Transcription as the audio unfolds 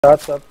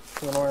Shots up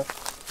to the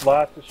north.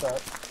 Lots of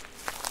shots.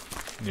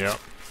 Yep.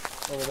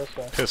 Over this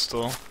way.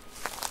 Pistol.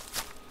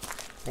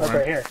 Look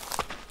right here.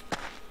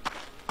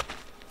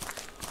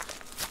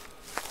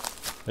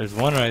 There's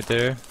one right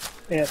there.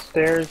 Yeah,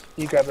 stairs.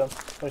 You grab them.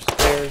 There's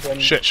stairs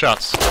and... Shit,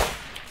 shots.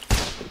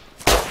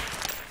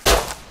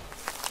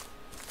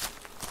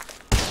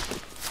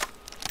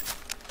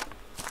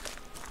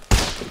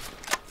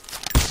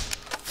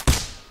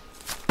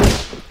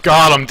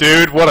 Got him,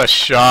 dude. What a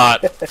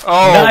shot.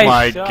 Oh Nice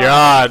my shot.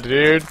 god,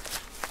 dude.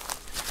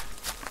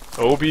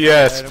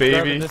 OBS, Alright,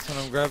 baby.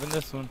 I'm grabbing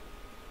this one.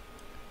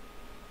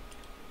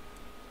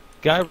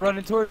 Guy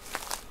running toward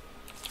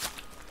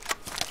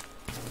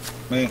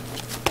Me.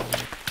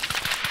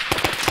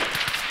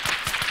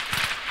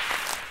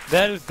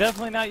 That is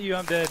definitely not you,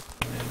 I'm dead.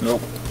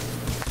 Nope.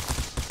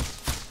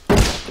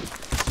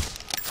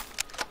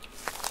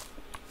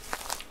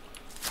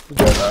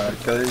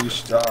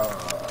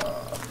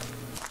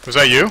 Was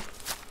that you?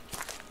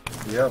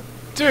 Yep.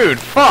 Dude,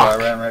 So I fuck.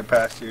 ran right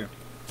past you.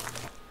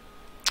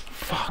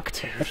 Fuck,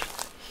 dude.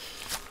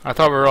 I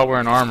thought we were all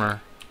wearing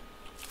armor.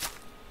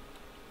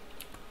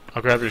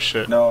 I'll grab your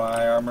shit. No,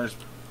 I armors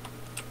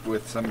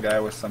with some guy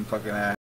with some fucking ass.